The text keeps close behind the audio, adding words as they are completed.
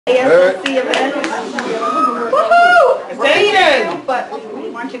ASSC event. Woohoo! It's but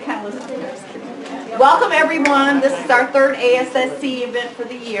why don't you kind of listen to this? Welcome everyone. This is our third ASSC event for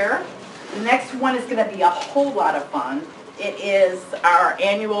the year. The next one is going to be a whole lot of fun. It is our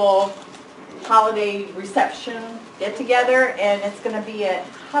annual holiday reception get together, and it's going to be at,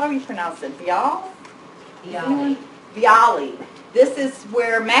 how do we pronounce it? Viali. This is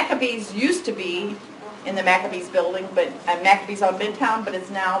where Maccabees used to be, in the Maccabees building, but Maccabees on Midtown, but it's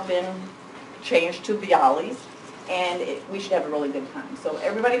now been changed to Viali's, and we should have a really good time. So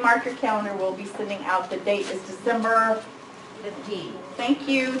everybody mark your calendar. We'll be sending out, the date is December 15th. Thank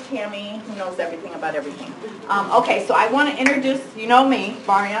you, Tammy, who knows everything about everything. Okay, so I want to introduce, you know me,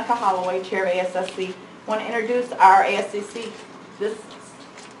 Marianka Holloway, Chair of ASSC. I want to introduce our ASSC this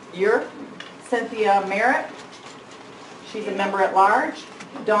year, Cynthia Merritt. She's a member at large.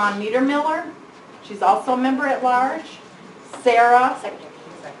 Dawn Niedermiller. She's also a member at large. Sarah,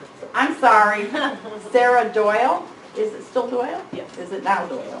 I'm sorry, Sarah Doyle. Is it still Doyle? Yes. Is it now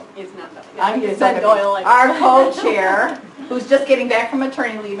Doyle? It's not Doyle. I'm just Doyle. Our co-chair, who's just getting back from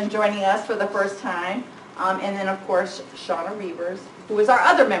maternity leave and joining us for the first time. And then, of course, Shauna Reavers, who is our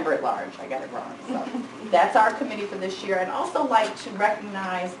other member at large. I got it wrong. So that's our committee for this year. I'd also like to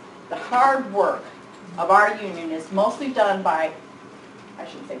recognize the hard work of our union is mostly done by, I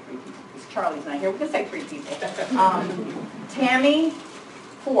shouldn't say 3 people. Charlie's not here. We can say 3 people. Tammy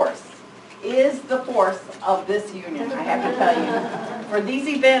Force is the force of this union, I have to tell you. For these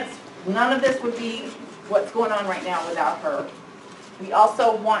events, none of this would be what's going on right now without her. We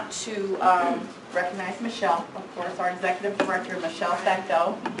also want to recognize Michelle, of course, our executive director, Michelle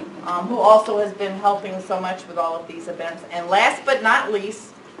Secto, who also has been helping so much with all of these events. And last but not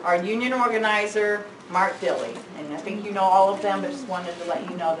least, our union organizer, Mark Dilley. And I think you know all of them, but just wanted to let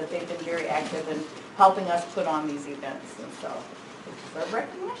you know that they've been very active in helping us put on these events. And so it's a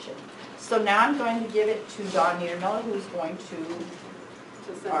recognition. So now I'm going to give it to Dawn Niedermiller, who's going to,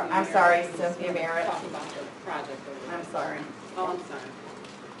 I'm sorry, Cynthia Merritt. Talk about the project. I'm sorry. Oh, I'm sorry.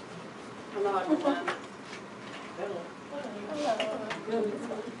 Hello, everyone.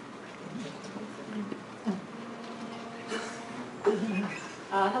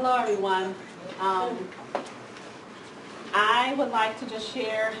 Hello, everyone. I would like to just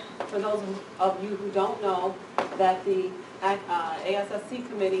share, for those of you who don't know, that the ASSC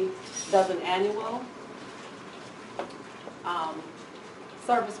committee does an annual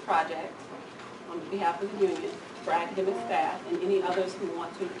service project on behalf of the union for academic staff and any others who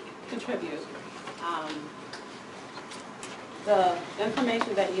want to contribute. The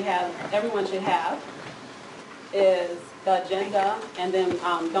information that you have, everyone should have, is the agenda, and then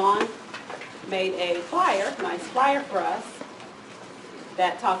Dawn made a flyer, nice flyer for us,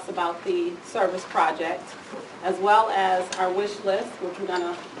 that talks about the service project, as well as our wish list, which we're going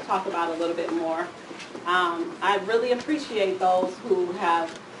to talk about a little bit more. I really appreciate those who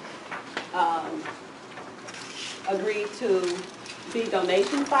have agreed to be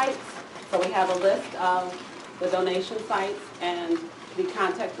donation sites. So we have a list of the donation sites and the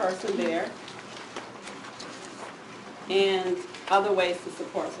contact person there, and other ways to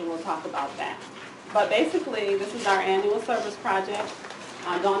support, so we'll talk about that. But basically, this is our annual service project.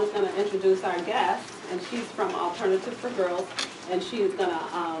 Dawn is going to introduce our guest, and she's from Alternative for Girls, and she's going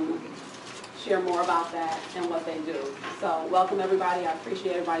to share more about that and what they do. So welcome everybody. I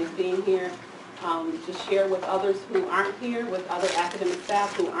appreciate everybody's being here. Just share with others who aren't here, with other academic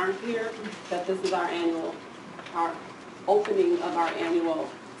staff who aren't here, that this is our opening of our annual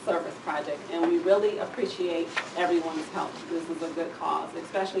service project, and we really appreciate everyone's help. This is a good cause,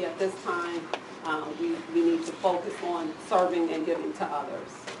 especially at this time. We need to focus on serving and giving to others.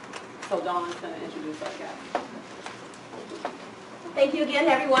 So Dawn's going to introduce our guest. Thank you again,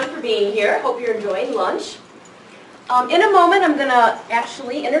 everyone, for being here. Hope you're enjoying lunch. In a moment, I'm going to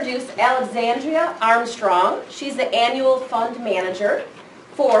actually introduce Alexandria Armstrong. She's the annual fund manager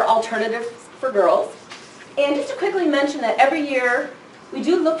for Alternatives for Girls. And just to quickly mention that every year, we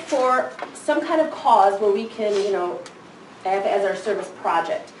do look for some kind of cause where we can, have as our service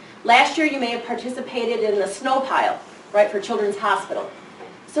project. Last year, you may have participated in the snow pile, right, for Children's Hospital.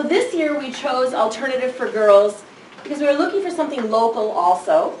 So this year, we chose Alternative for Girls because we were looking for something local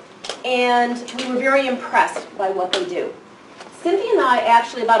also, and we were very impressed by what they do. Cynthia and I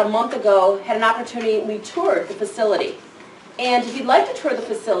actually, about a month ago, had an opportunity, we toured the facility. And if you'd like to tour the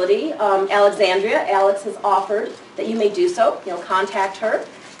facility, Alexandria, Alex has offered that you may do so. Contact her.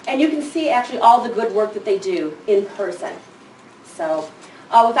 And you can see actually all the good work that they do in person. So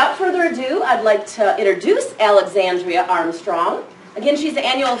without further ado, I'd like to introduce Alexandria Armstrong. Again, she's the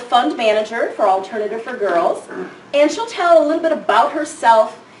annual fund manager for Alternative for Girls. And she'll tell a little bit about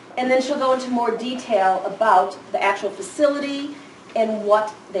herself and then she'll go into more detail about the actual facility and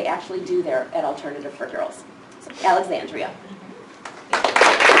what they actually do there at Alternative for Girls. So, Alexandria.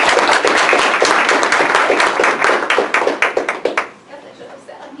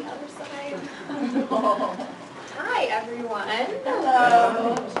 Hi, everyone.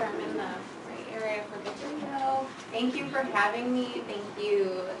 Hello. I'm sure I'm in the right area for the video. Thank you for having me. Thank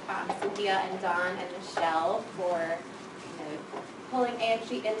you, Cynthia and Dawn and Michelle for pulling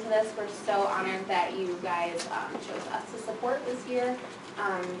AFG into this. We're so honored that you guys chose us to support this year.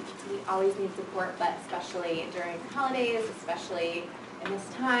 We always need support, but especially during holidays, especially in this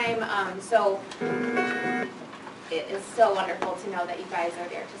time. It is so wonderful to know that you guys are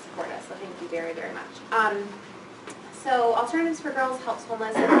there to support us, so thank you very, very much. So Alternatives for Girls helps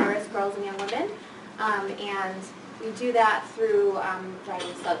homeless and high-risk girls and young women, and we do that through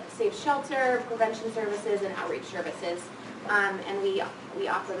providing safe shelter, prevention services, and outreach services. And we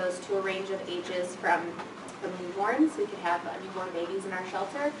offer those to a range of ages from newborns, we could have newborn babies in our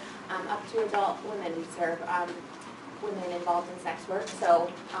shelter, up to adult women. We serve women involved in sex work, so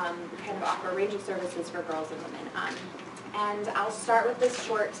we kind of offer a range of services for girls and women. And I'll start with this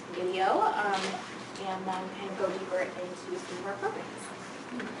short video and then kind of go deeper into some of our programs.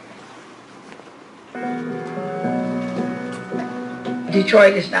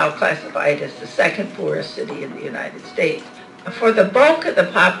 Detroit is now classified as the second poorest city in the United States. For the bulk of the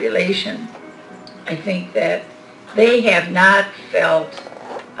population, I think that they have not felt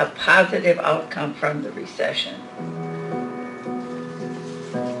a positive outcome from the recession.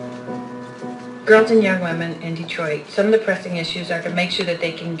 Girls and young women in Detroit, some of the pressing issues are to make sure that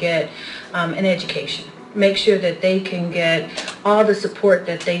they can get an education, make sure that they can get all the support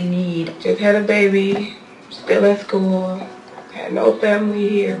that they need. Just had a baby, still in school, had no family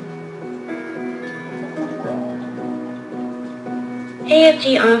here.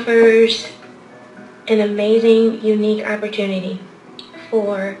 AFG offers an amazing, unique opportunity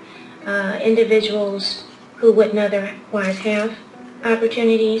for individuals who wouldn't otherwise have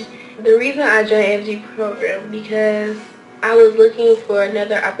opportunities. The reason I joined AFG program because I was looking for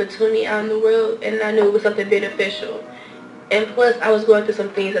another opportunity out in the world, and I knew it was something beneficial. And plus, I was going through some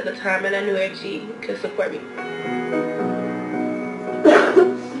things at the time, and I knew AFG could support me.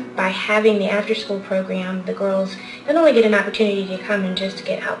 By having the after-school program, the girls not only get an opportunity to come and just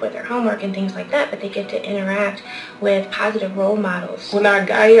get help with their homework and things like that, but they get to interact with positive role models. When I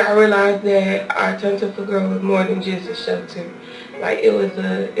got here, I realized that Alternative for Girls was more than just a shelter. Like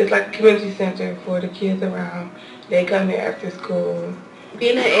it's like a community center for the kids around. They come here after school.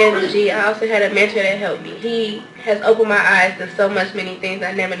 Being at ASSC, I also had a mentor that helped me. He has opened my eyes to so many things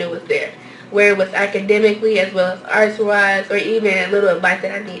I never knew was there, where it was academically as well as arts-wise, or even little advice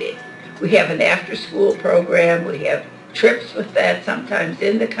that I needed. We have an after-school program. We have trips with that, sometimes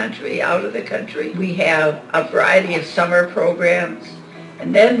in the country, out of the country. We have a variety of summer programs.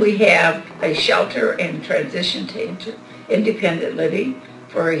 And then we have a shelter and transition to independent living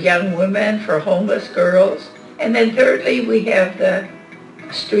for young women, for homeless girls. And then thirdly, we have the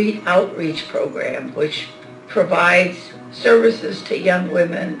street outreach program, which provides services to young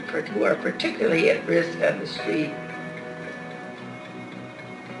women who are particularly at risk on the street.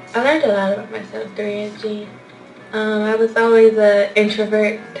 I learned a lot about myself through AFG. I was always an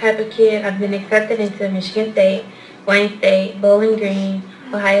introvert type of kid. I've been accepted into Michigan State, Wayne State, Bowling Green,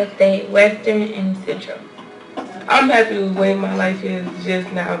 Ohio State, Western, and Central. I'm happy with the way my life is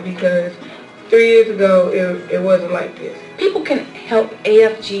just now because 3 years ago it wasn't like this. People can help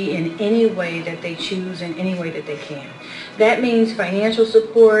AFG in any way that they choose, in any way that they can. That means financial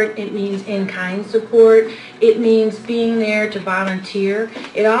support, it means in-kind support, it means being there to volunteer.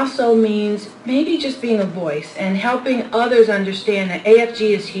 It also means maybe just being a voice and helping others understand that AFG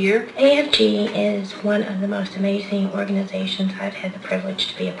is here. AFG is one of the most amazing organizations I've had the privilege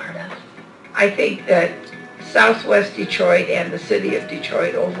to be a part of. I think that Southwest Detroit and the city of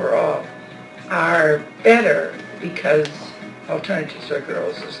Detroit overall are better because Alternatives for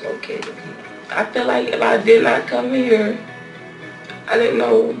Girls is located here. I feel like if I did not come here, I didn't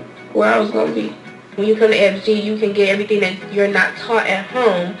know where I was going to be. When you come to AFG, you can get everything that you're not taught at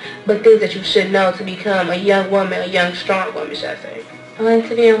home, but things that you should know to become a young woman, a young, strong woman, should I say. I went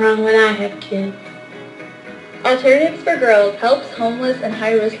to be wrong when I had kids. Alternatives for Girls helps homeless and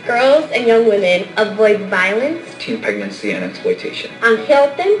high-risk girls and young women avoid violence, Teen pregnancy and exploitation. and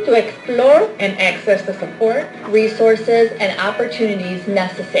help them to explore and access the support, resources, and opportunities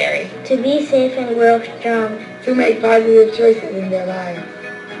necessary. To be safe and grow strong. To make positive choices in their lives.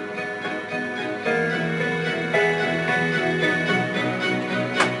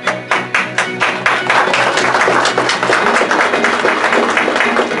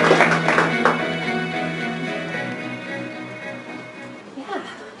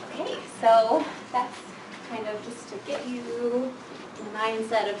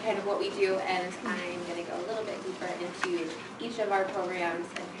 of our programs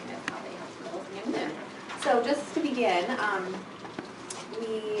and kind of how they help girls and young women. So just to begin,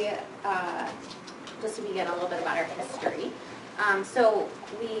 a little bit about our history. So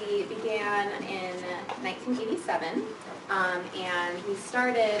we began in 1987, and we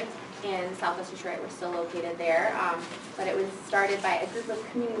started in Southwest Detroit. We're still located there, but it was started by a group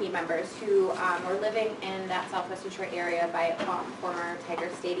of community members who were living in that Southwest Detroit area by former Tiger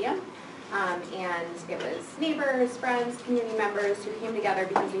Stadium. And it was neighbors, friends, community members who came together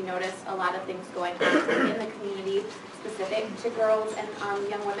because we noticed a lot of things going on in the community specific to girls and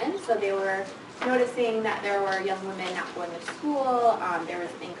young women. So they were noticing that there were young women not going to school, there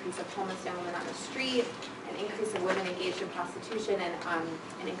was an increase of homeless young women on the street, an increase of women engaged in prostitution, and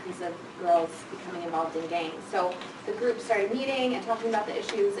an increase of girls becoming involved in gangs. So the group started meeting and talking about the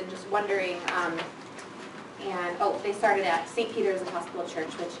issues and just wondering, they started at St. Peter's Episcopal Church,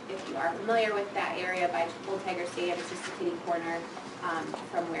 which if you are familiar with that area by Old Tiger Stadium, it's just a kitty corner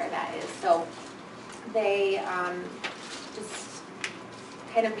from where that is. So they just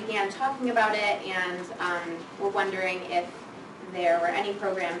kind of began talking about it and were wondering if there were any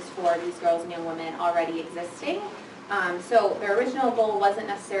programs for these girls and young women already existing. So their original goal wasn't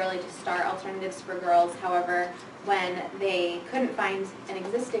necessarily to start Alternatives for Girls. However, when they couldn't find an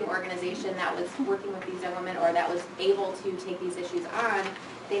existing organization that was working with these young women or that was able to take these issues on,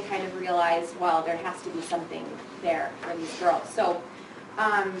 they kind of realized, well, there has to be something there for these girls. So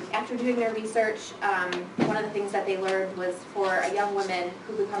after doing their research, one of the things that they learned was for a young woman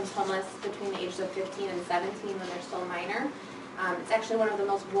who becomes homeless between the ages of 15 and 17 when they're still minor, it's actually one of the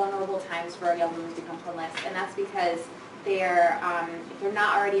most vulnerable times for a young woman to become homeless, and that's because they're, if they're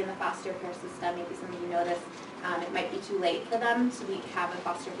not already in the foster care system, maybe some of you noticed, it might be too late for them to have a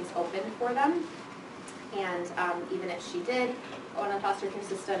foster case open for them. And even if she did go in the foster care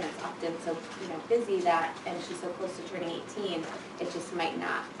system, it's often so busy that, and she's so close to turning 18, it just might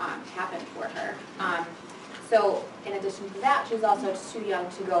not happen for her. So in addition to that, she's also too young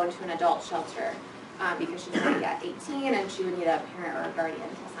to go into an adult shelter because she's not yet 18, and she would need a parent or a guardian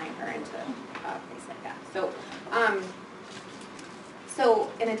to sign her into a place like that. So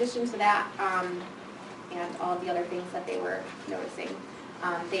in addition to that, and all of the other things that they were noticing,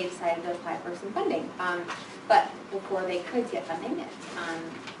 they decided to apply for some funding. But before they could get funding,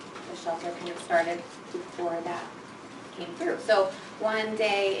 the shelter kind of started before that came through. So one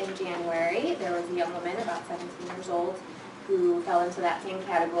day in January, there was a young woman, about 17 years old, who fell into that same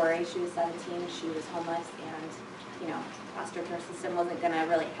category. She was 17, she was homeless, and foster care system wasn't going to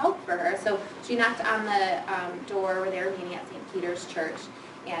really help for her. So she knocked on the door where they were meeting at St. Peter's Church,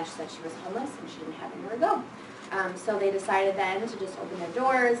 and she said she was homeless and she didn't have anywhere to go. So they decided then to just open their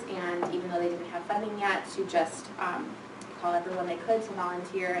doors, and even though they didn't have funding yet, to just call everyone they could to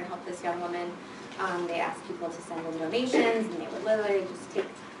volunteer and help this young woman. They asked people to send in donations, and they would literally just take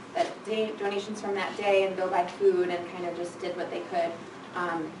the donations from that day and go buy food, and kind of just did what they could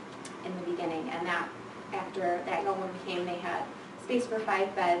in the beginning. And that after that young woman came, they had space for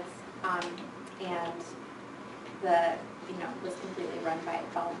 5 beds, and the was completely run by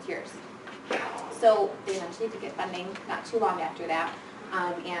volunteers. So they eventually did get funding not too long after that,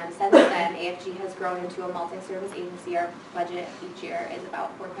 and since then AFG has grown into a multi-service agency. Our budget each year is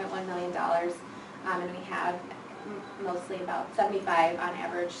about $4.1 million, and we have mostly about 75 on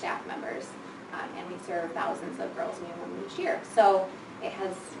average staff members, and we serve thousands of girls and young women each year. So it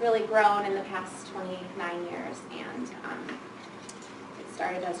has really grown in the past 29 years, and it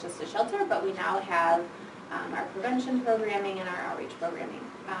started as just a shelter, but we now have our prevention programming and our outreach programming.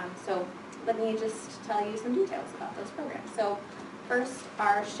 So let me just tell you some details about those programs. So first,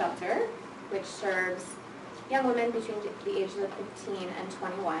 our shelter, which serves young women between the ages of 15 and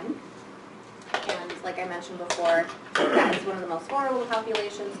 21. And like I mentioned before, that is one of the most vulnerable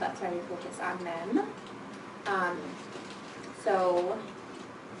populations. That's why we focus on them. So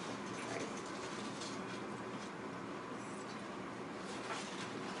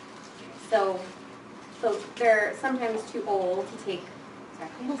they're sometimes too old to take. Sorry.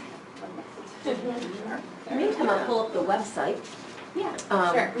 Meantime, I'll pull up the website. Yeah,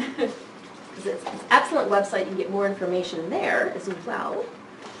 sure. Because it's an excellent website. You can get more information there as well.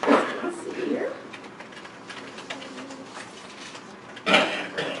 Let's see here.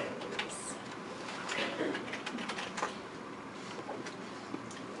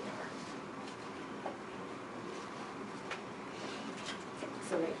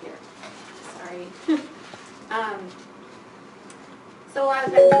 So right here. Sorry. So I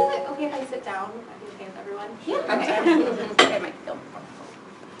was like, okay if I sit down? Would that be okay with everyone? Yeah. Okay. I might feel.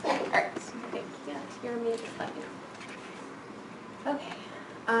 All right. Okay. Yeah. Hear me? Just let me know. Okay.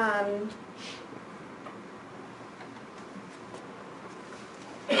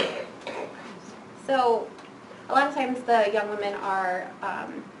 So a lot of times the young women are,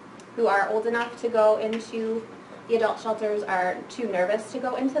 who are old enough to go into the adult shelters are too nervous to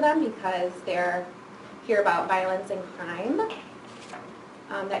go into them because they're hear about violence and crime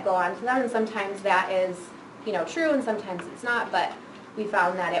that go on to them, and sometimes that is, true, and sometimes it's not. But we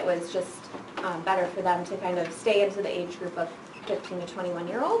found that it was just better for them to kind of stay into the age group of 15 to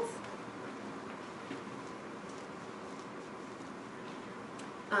 21-year-olds.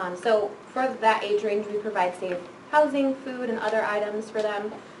 So for that age range, we provide safe housing, food, and other items for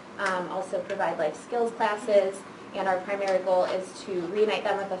them. Also provide life skills classes, and our primary goal is to reunite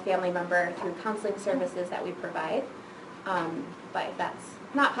them with a family member through counseling services that we provide. But if that's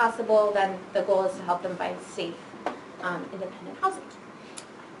not possible, then the goal is to help them find safe, independent housing.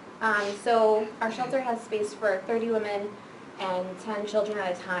 So our shelter has space for 30 women and 10 children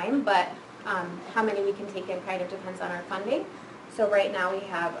at a time, but how many we can take in kind of depends on our funding. So right now we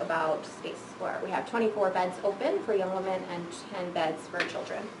have about space for, we have 24 beds open for young women and 10 beds for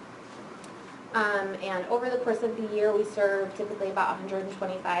children. And over the course of the year, we serve typically about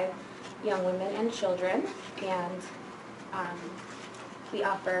 125 young women and children, and we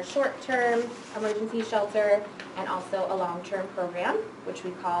offer short-term emergency shelter and also a long-term program, which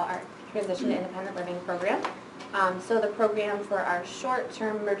we call our Transition to Independent Living program. So the program for our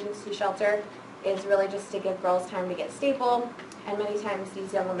short-term emergency shelter is really just to give girls time to get stable, and many times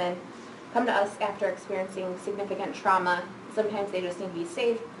these young women come to us after experiencing significant trauma. Sometimes they just need to be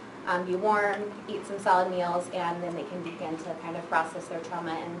safe, be warm, eat some solid meals, and then they can begin to kind of process their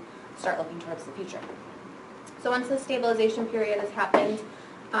trauma and start looking towards the future. So once the stabilization period has happened,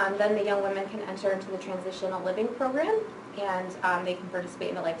 then the young women can enter into the transitional living program, and they can participate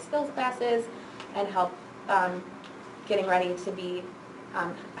in the life skills classes and help getting ready to be,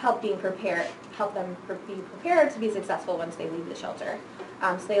 help them be prepared to be successful once they leave the shelter.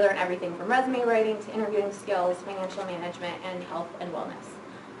 So they learn everything from resume writing to interviewing skills, financial management, and health and wellness.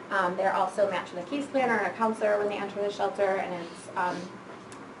 They're also matched with a case planner and a counselor when they enter the shelter, and it's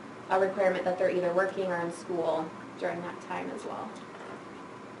a requirement that they're either working or in school during that time as well.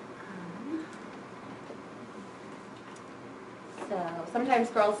 So sometimes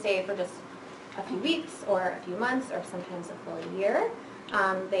girls stay for just a few weeks or a few months or sometimes a full year.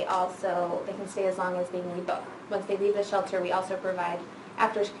 They can stay as long as they need, but once they leave the shelter, we also provide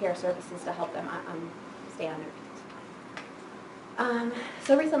aftercare services to help them stay on their feet.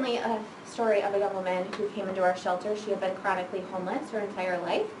 So recently, a story of a young woman who came into our shelter. She had been chronically homeless her entire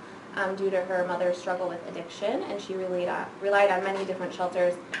life due to her mother's struggle with addiction, and she relied on many different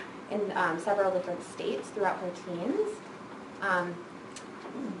shelters in several different states throughout her teens. And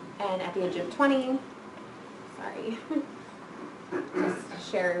at the age of 20,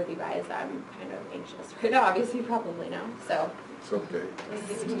 just share with you guys, I'm kind of anxious right now, obviously you probably know, so. It's okay.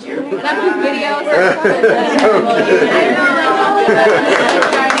 Videos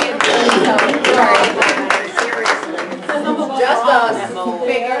just us.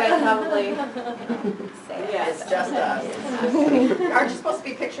 Figured I'd probably say it. Yes, it's just us. Aren't you supposed to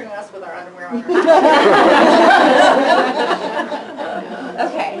be picturing us with our underwear on?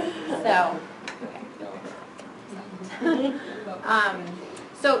 Okay, so.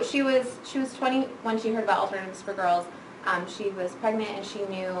 So she was 20 when she heard about Alternatives for Girls. She was pregnant, and she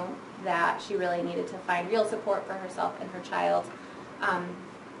knew that she really needed to find real support for herself and her child.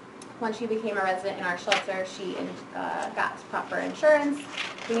 When she became a resident in our shelter, she got proper insurance,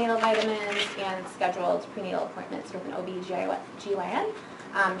 prenatal vitamins, and scheduled prenatal appointments with an OB/GYN.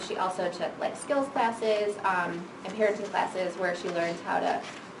 She also took life skills classes and parenting classes where she learned how to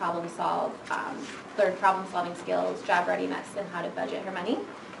learned problem-solving skills, job readiness, and how to budget her money.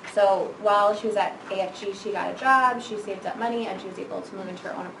 So while she was at AFG, she got a job, she saved up money, and she was able to move into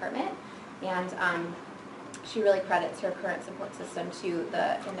her own apartment. And she really credits her current support system to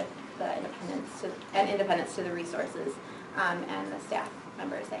the independence to the resources and the staff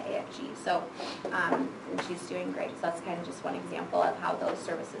members at AFG. So and she's doing great. So that's kind of just one example of how those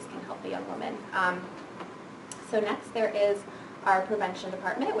services can help a young woman. So next there is our prevention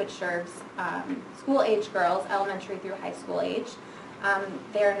department, which serves school-age girls, elementary through high school age.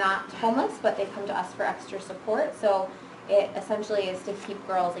 They're not homeless, but they come to us for extra support. So it essentially is to keep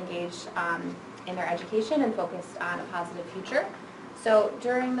girls engaged in their education and focused on a positive future. So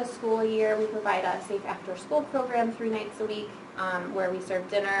during the school year, we provide a safe after-school program 3 nights a week where we serve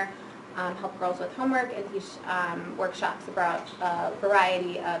dinner, help girls with homework, and teach workshops about a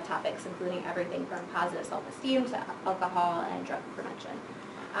variety of topics, including everything from positive self-esteem to alcohol and drug prevention.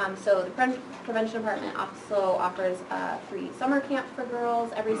 So the prevention department also offers a free summer camp for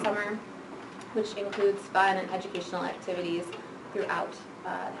girls every summer, which includes fun and educational activities throughout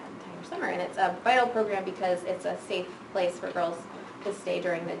that entire summer. And it's a vital program because it's a safe place for girls to stay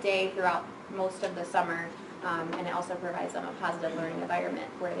during the day throughout most of the summer, and it also provides them a positive learning environment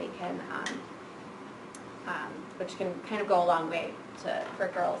where they can, which can kind of go a long way for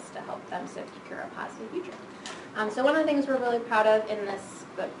girls to help them secure a positive future. So one of the things we're really proud of in this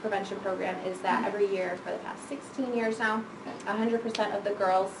prevention program is that every year for the past 16 years now, 100% of the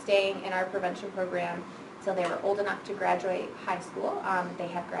girls staying in our prevention program till they were old enough to graduate high school, they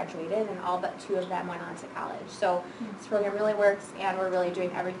have graduated, and all but 2 of them went on to college. So this program really works, and we're really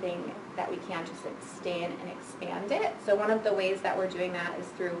doing everything that we can to sustain and expand it. So one of the ways that we're doing that is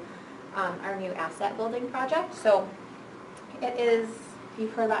through our new asset building project. So it is,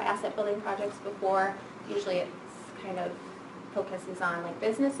 you've heard about asset building projects before, usually it's kind of focuses on like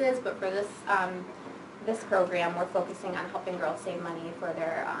businesses, but for this this program we're focusing on helping girls save money for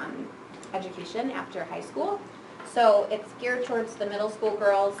their education after high school. So it's geared towards the middle school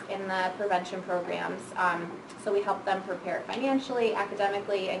girls in the prevention programs. So we help them prepare financially,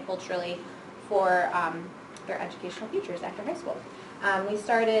 academically, and culturally for their educational futures after high school. We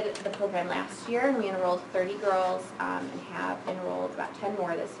started the program last year, and we enrolled 30 girls and have enrolled about 10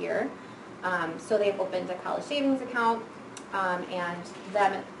 more this year. So they've opened a college savings account, and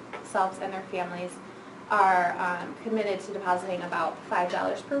themselves and their families are committed to depositing about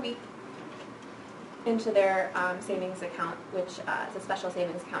 $5 per week into their savings account, which is a special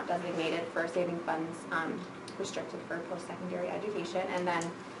savings account designated for saving funds restricted for post-secondary education. And then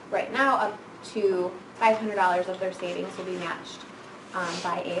right now up to $500 of their savings will be matched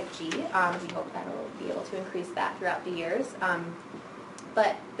by AFG. We hope that we'll be able to increase that throughout the years.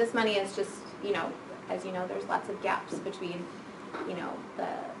 But this money is just, as you know, there's lots of gaps between, the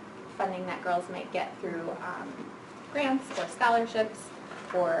funding that girls might get through grants or scholarships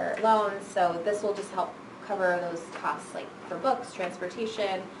or loans. So this will just help cover those costs, like for books,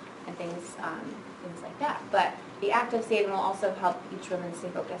 transportation, and things like that. But the active saving will also help each woman stay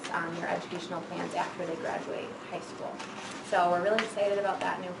focused on their educational plans after they graduate high school. So we're really excited about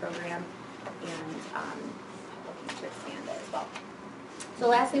that new program and looking to expand it as well. So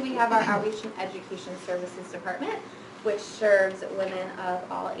lastly, we have our Outreach and Education Services Department, which serves women of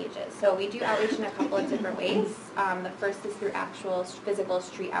all ages. So we do outreach in a couple of different ways. The first is through actual physical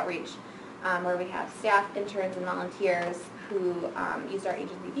street outreach, where we have staff, interns, and volunteers who use our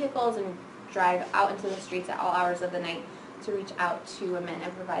agency vehicles and drive out into the streets at all hours of the night to reach out to women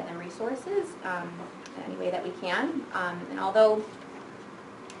and provide them resources in any way that we can. And although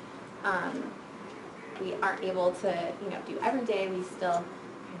we aren't able to, do every day, we still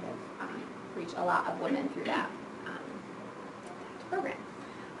kind of reach a lot of women through that program.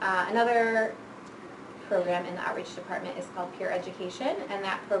 Another program in the outreach department is called Peer Education, and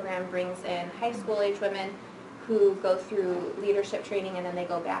that program brings in high school age women who go through leadership training, and then they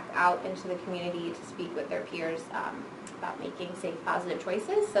go back out into the community to speak with their peers about making safe, positive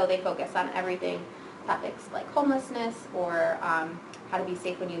choices. So they focus on everything, topics like homelessness or how to be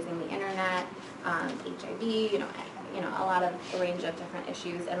safe when using the internet, HIV, a range of different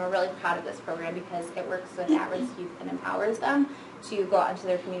issues. And we're really proud of this program because it works with at-risk youth and empowers them to go out into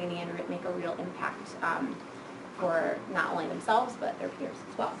their community and make a real impact for not only themselves but their peers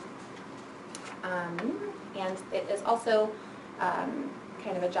as well. And it is also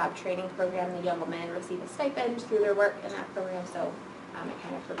kind of a job training program. The young women receive a stipend through their work in that program, so it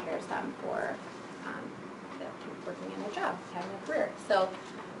kind of prepares them for working in a job, having a career. So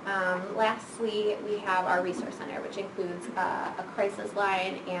lastly, we have our resource center, which includes a crisis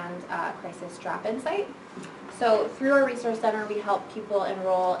line and a crisis drop-in site. So through our resource center, we help people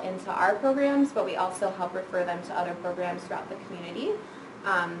enroll into our programs, but we also help refer them to other programs throughout the community,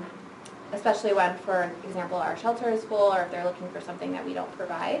 especially when, for example, our shelter is full or if they're looking for something that we don't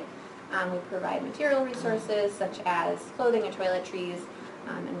provide. We provide material resources such as clothing and toiletries,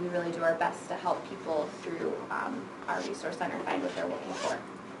 and we really do our best to help people through our resource center find what they're looking for.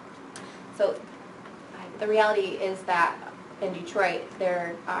 So the reality is that in Detroit,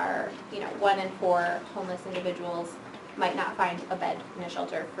 there are, 1 in 4 homeless individuals might not find a bed in a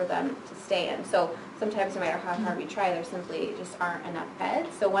shelter for them to stay in. So sometimes no matter how hard we try, there simply just aren't enough beds.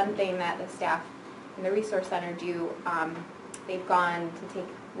 So one thing that the staff in the Resource Center do, they've gone to take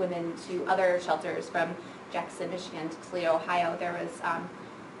women to other shelters from Jackson, Michigan to Toledo, Ohio. There was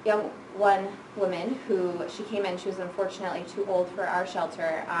one woman who, she came in, she was unfortunately too old for our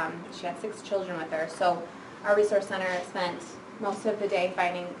shelter. She had 6 children with her. So our Resource Center spent most of the day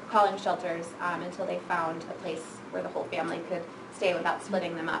calling shelters until they found a place where the whole family could stay without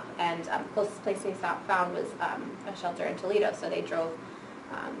splitting them up. And the closest place they found was a shelter in Toledo. So they drove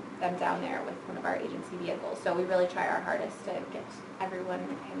them down there with one of our agency vehicles. So we really try our hardest to get everyone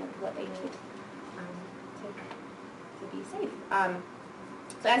kind of what they need to be safe.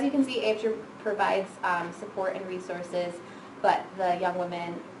 So as you can see, AFG provides support and resources, but the young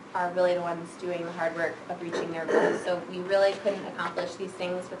women are really the ones doing the hard work of reaching their goals. So we really couldn't accomplish these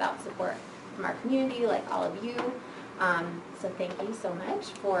things without support from our community, like all of you. So thank you so much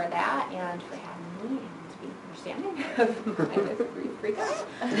for that and for having me and being understanding of my freak out.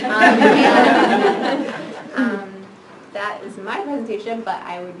 That is my presentation, but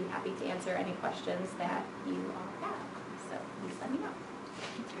I would be happy to answer any questions that you all have. So please let me know.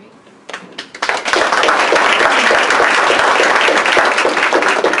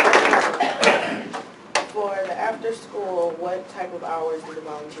 For the after school, what type of hours do the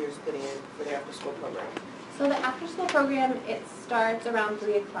volunteers put in for the after school program? So the after school program, it starts around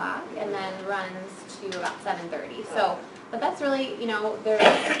 3 o'clock and then runs to about 7:30. So, but that's really, you know, there's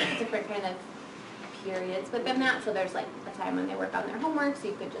different kind of periods within that. So there's like a time when they work on their homework, so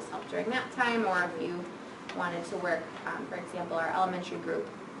you could just help during that time, or if you wanted to work, for example, our elementary group,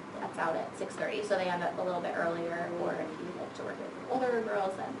 that's out at 6:30, so they end up a little bit earlier, or if you like to work with older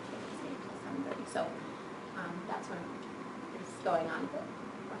girls, then they can stay until 7:30. So that's when it's going on.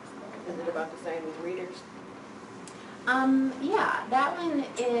 Is it about the same as readers? Yeah, that one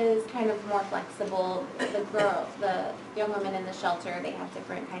is kind of more flexible. The young women in the shelter, they have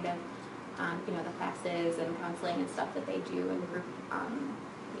different kind of, you know, the classes and counseling and stuff that they do in group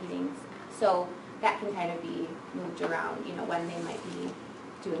meetings. So that can kind of be moved around, you know, when they might be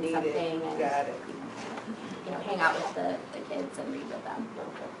doing something and you know, hang out with the kids and read with them.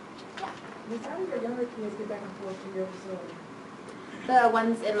 Okay. Yeah. How do your younger kids get back and forth to your facility? The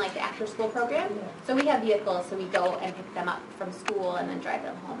ones in like the after school program. Yeah. So we have vehicles, so we go and pick them up from school and then drive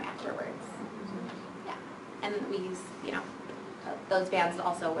them home afterwards. Yeah. And we use, you know, those vans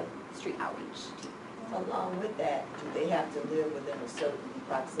also with street outreach too. Along with that, do they have to live within a certain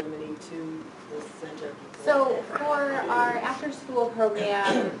proximity to the center? So for our after-school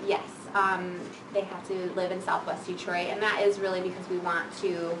program, yes, they have to live in Southwest Detroit, and that is really because we want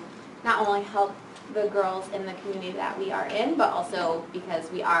to not only help the girls in the community that we are in, but also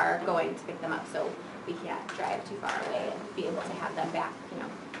because we are going to pick them up, so we can't drive too far away and be able to have them back. You know,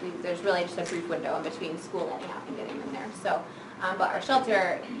 there's really just a brief window in between school letting out and getting them there. So, but our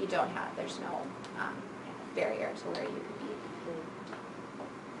shelter, you don't have. There's no barrier to where you could be.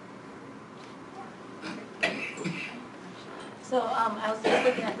 So I was just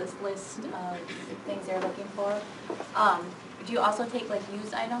looking at this list of things they're looking for. Do you also take like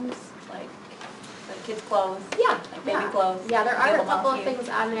used items, like kids' clothes? Yeah. Like baby clothes? Yeah, there are a couple of you? things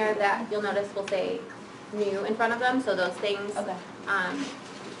on there that you'll notice will say new in front of them. So those things, Okay.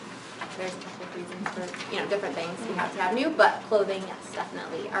 There's a couple of reasons for, you know, different things we have to have new, but clothing, yes,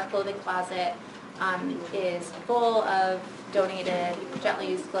 definitely. Our clothing closet is full of donated, gently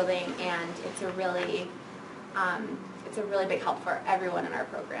used clothing, and it's a really big help for everyone in our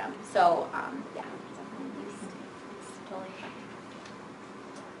program. So, yeah, it's definitely used. It's totally fine.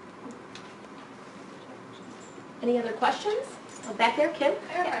 Any other questions? Back there, Kim?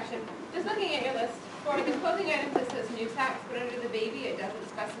 I have a question. Just looking at your list, for the clothing items it says new socks, but under the baby it doesn't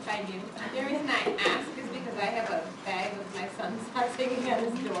specify new. The reason I ask is because I have a bag of my son's socks hanging at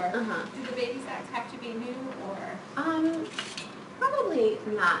his door. Do the baby socks have to be new, or? Probably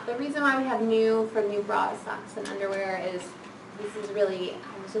not. The reason why we have new for new bras, socks, and underwear is this is really,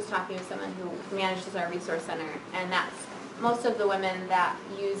 I was just talking with someone who manages our resource center, and that's most of the women that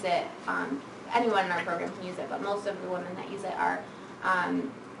use it, anyone in our program can use it, but most of the women that use it are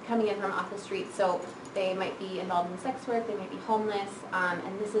coming in from off the street, so they might be involved in sex work, they might be homeless,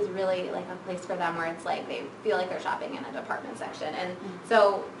 and this is really like a place for them where it's like they feel like they're shopping in a department section. And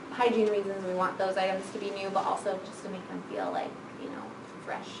so hygiene reasons, we want those items to be new, but also just to make them feel like, you know,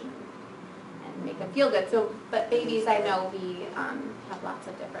 fresh and make them feel good. So, but babies, I know we have lots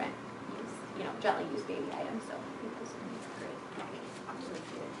of different, you know, gently used baby items, so I think those are great.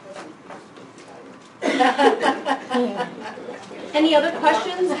 Any other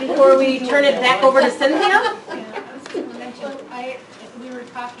questions before we turn it back over to Cynthia? We were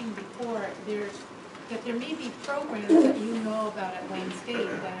talking before, that there may be programs that you know about at Wayne State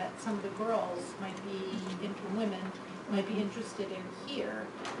that some of the girls might be, women, might be interested in here.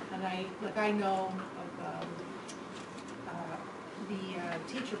 And I know of the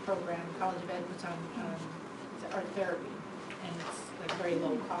teacher program, College of Ed puts on art therapy, and it's like very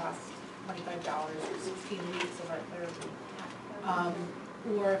low cost, $25 for 16 weeks of art therapy.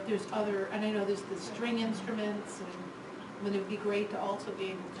 Or if there's other, and I know there's the string instruments, and it would be great to also be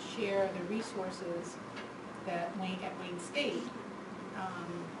able to share the resources that at Wayne State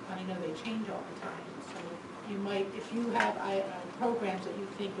but I know they change all the time. So you might, if you have programs that you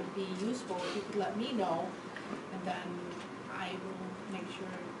think would be useful, if you could let me know, and then I will make sure,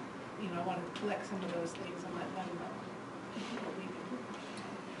 I want to collect some of those things and let them know.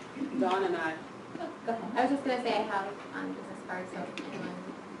 Dawn and I. Go ahead. I was just going to say I have business cards, so if anyone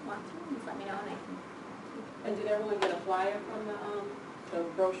wants one, just let me know and I can. And did everyone get a flyer from the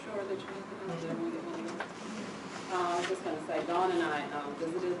brochure that you looked at? Did everyone get one of those? I was just going to say, Dawn and I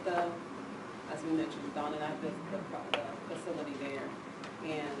visited as we mentioned, Dawn and I visited the facility there.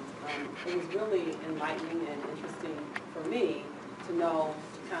 And it was really enlightening and interesting for me to know,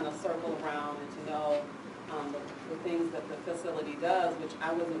 to kind of circle around and to know the things that the facility does, which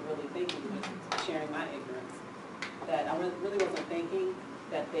I wasn't really thinking, just sharing my ignorance, that I really wasn't thinking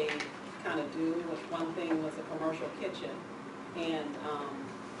that they kind of do. Which one thing was a commercial kitchen, and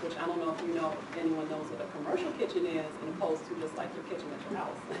which I don't know if anyone knows what a commercial kitchen is, as opposed to just like your kitchen at your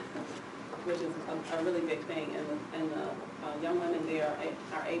house, which is a really big thing. And the young women there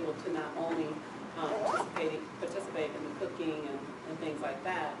are able to not only participate in the cooking and things like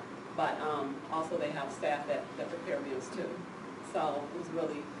that, but also they have staff that prepare meals too. So it was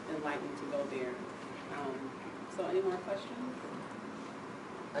really enlightening to go there. So any more questions?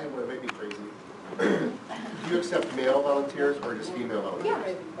 I have one, it might be crazy. Do you accept male volunteers or just female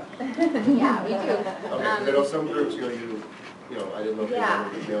volunteers? Yeah, we do. Okay, I know some groups, I didn't know if they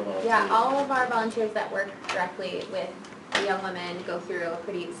wanted male volunteers. Yeah, all of our volunteers that work directly with the young women go through a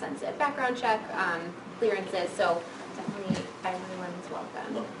pretty extensive background check, clearances, so definitely everyone's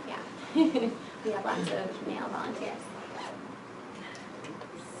welcome. Oh. Yeah. We have lots of male volunteers.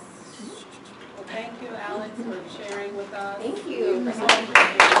 Well, thank you, Alex, for sharing with us. Thank you.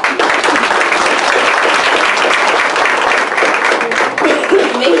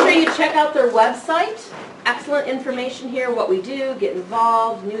 Make sure you check out their website. Excellent information here, what we do, get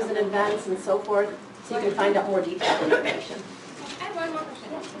involved, news and events, and so forth, so you can find out more detailed information. I have one more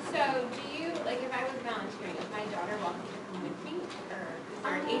question. So do you, like if I was volunteering, is my daughter welcome to come with me? Or is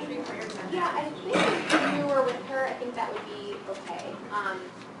there an age requirement? Yeah, I think if you were with her, I think that would be okay.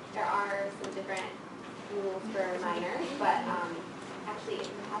 There are some different rules for minors, but actually if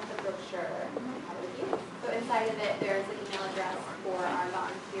you have the brochure, have it with you. So inside of it, there's an email address for our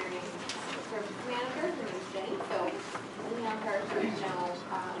volunteering service manager, her name's Jenny. So email her to know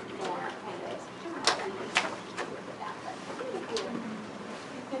more kind of with that. But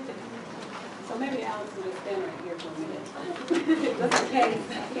So maybe Alex will just stand right here for a minute, just in case.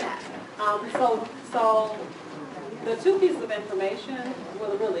 yeah. So the two pieces of information,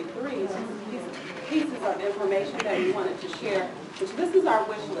 well, really three pieces of information that we wanted to share, which this is our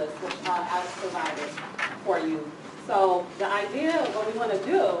wish list, which Alex provided for you. So the idea of what we want to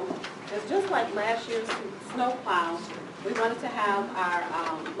do is just like last year's snowplow, we wanted to have our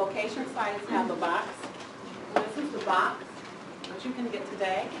location sites have a box. This is the box that you can get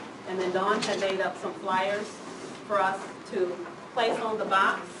today. And then Dawn had made up some flyers for us to place on the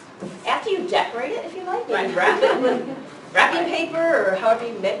box. After you decorate it, if you like, Right. and wrap it with wrapping paper or however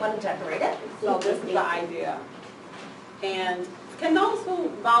you may want to decorate it. So this is the idea. And can those who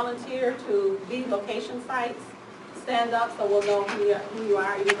volunteer to be location sites stand up so we'll know who you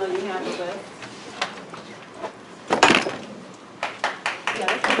are, even though you have the list?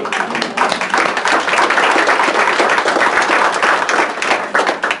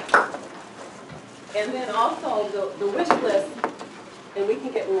 And then also the wish list, and we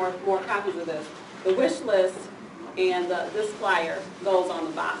can get more copies of this. The wish list and this flyer goes on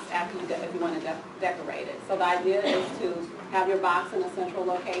the box after if you want to decorate it. So the idea is to have your box in a central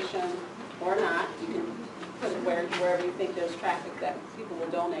location or not. You can put it wherever you think there's traffic that people will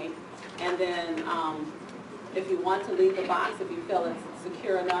donate. And then if you want to leave the box, if you feel it's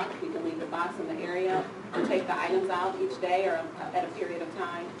secure enough, you can leave the box in the area and take the items out each day or at a period of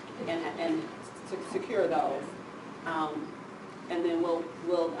time and to secure those. And then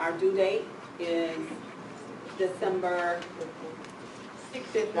our due date is December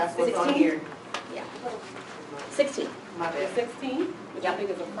 16th. That's what's on here. Yeah. 16. The 16th, which I think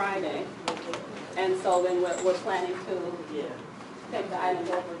is a Friday. And so then we're planning to take the items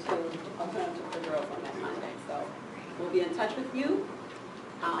over to Alternative for Girls on that Monday. So we'll be in touch with you,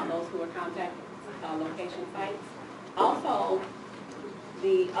 those who are contact location sites. Also,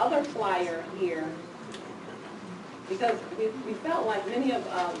 the other flyer here, because we felt like many of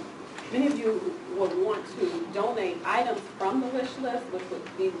you would want to donate items from the wish list, which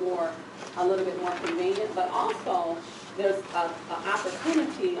would be a little bit more convenient, but also there's an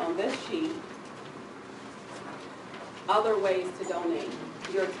opportunity on this sheet, other ways to donate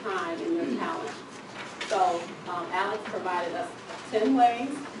your time and your talent. So Alex provided us 10 ways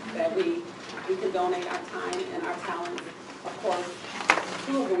that we can donate our time and our talents. Of course,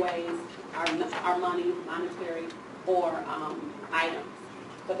 2 of the ways are money, monetary, or items.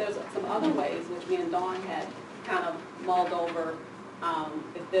 But there's some other ways which me and Dawn had kind of mulled over.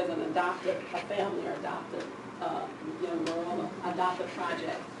 If there's a family or adopted young girl, adopted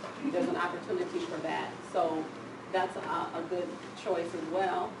project, there's an opportunity for that. So that's a good choice as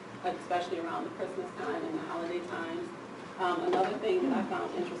well, especially around the Christmas time and the holiday times. Another thing that I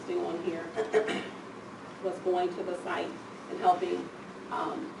found interesting on here was going to the site and helping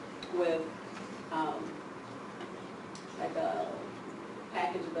with like a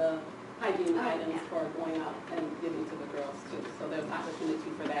package the hygiene items for going out and giving to the girls too. So there's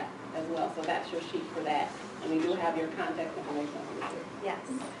opportunity for that as well. So that's your sheet for that. And we do have your contact information on here. Yes,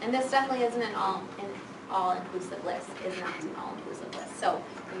 and this definitely isn't an all-inclusive list. Is not an all-inclusive list. So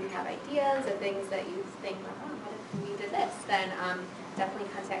when you have ideas or things that you think, oh, what if we did this? Then definitely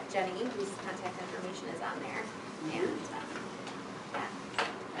contact Jenny, whose contact information is on there. And yeah.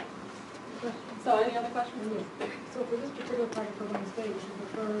 So any other questions? So for this particular project for Wednesday, would you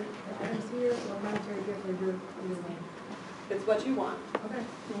prefer items here or monetary gift or your name? It's what you want. Okay.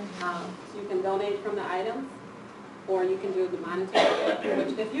 So you can donate from the items, or you can do the monetary gift.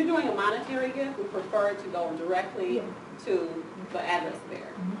 Which, if you're doing a monetary gift, we prefer to go directly to the address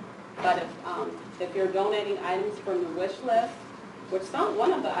there. But if you're donating items from the wish list, which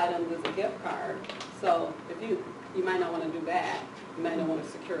one of the items is a gift card, so if you might not want to do that. You might not want to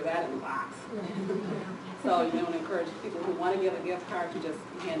secure that in the box. So you may want to encourage people who want to give a gift card to just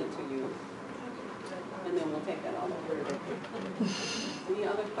hand it to you. And then we'll take that all over. Any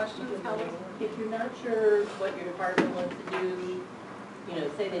other questions? If you're not sure what your department wants to do,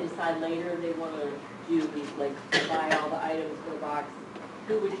 say they decide later they want to do, like, buy all the items for the box,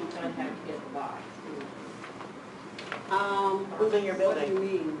 who would you contact to get the box? Who's in your building? What do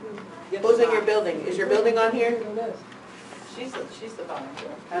you mean? Who's in your building? Is your building on here? She's the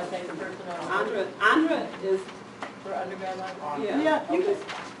volunteer. I'll say the person on Andra is for undergrad level? Yeah, you can,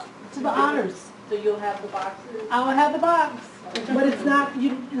 to the honors. So you'll have the boxes? I will have the box, but it's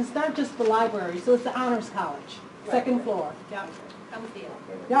not just the library, so it's the honors college, second floor. Yep. Come see it.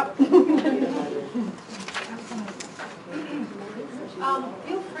 Yep.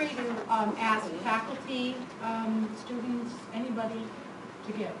 Feel free to ask faculty, students, anybody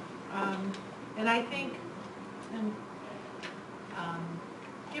to give. And I think,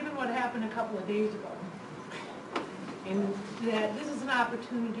 given what happened a couple of days ago, and that this is an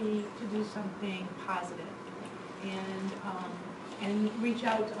opportunity to do something positive and reach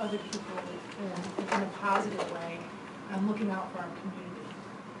out to other people in a positive way and looking out for our community.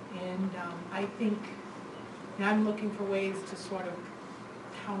 And I think I'm looking for ways to sort of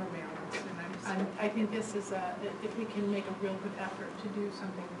counterbalance. And I think this is if we can make a real good effort to do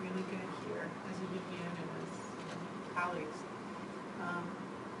something really good here as a union and as colleagues.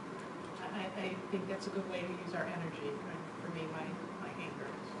 I think that's a good way to use our energy. For me, my anger.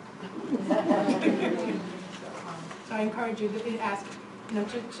 So I encourage you to ask,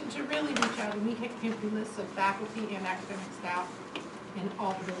 to really reach out. And we have lists of faculty and academic staff in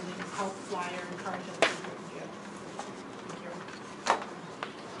all the buildings, help flyer, encourage other people to give. Thank you.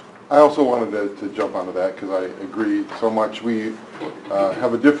 I also wanted to jump onto that because I agree so much. We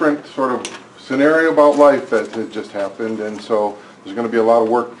have a different sort of scenario about life that had just happened, and so there's going to be a lot of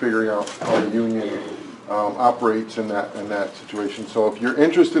work figuring out how the union operates in that situation. So if you're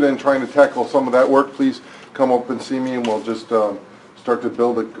interested in trying to tackle some of that work, please come up and see me, and we'll just start to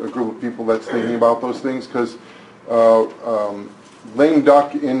build a group of people that's thinking about those things, because lame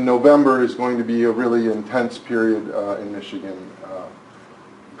duck in November is going to be a really intense period in Michigan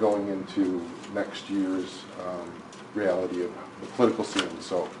going into next year's reality of the political scene.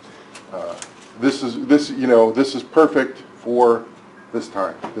 So this is perfect for this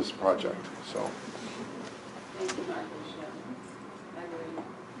time, this project. So. Thank you, Marcus. I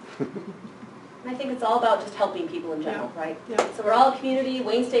agree. And I think it's all about just helping people in general, right? Yeah. So we're all a community,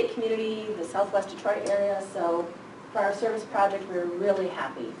 Wayne State community, the Southwest Detroit area. So for our service project, we're really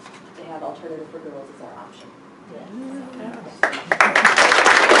happy to have Alternative for Girls as our option. Yeah.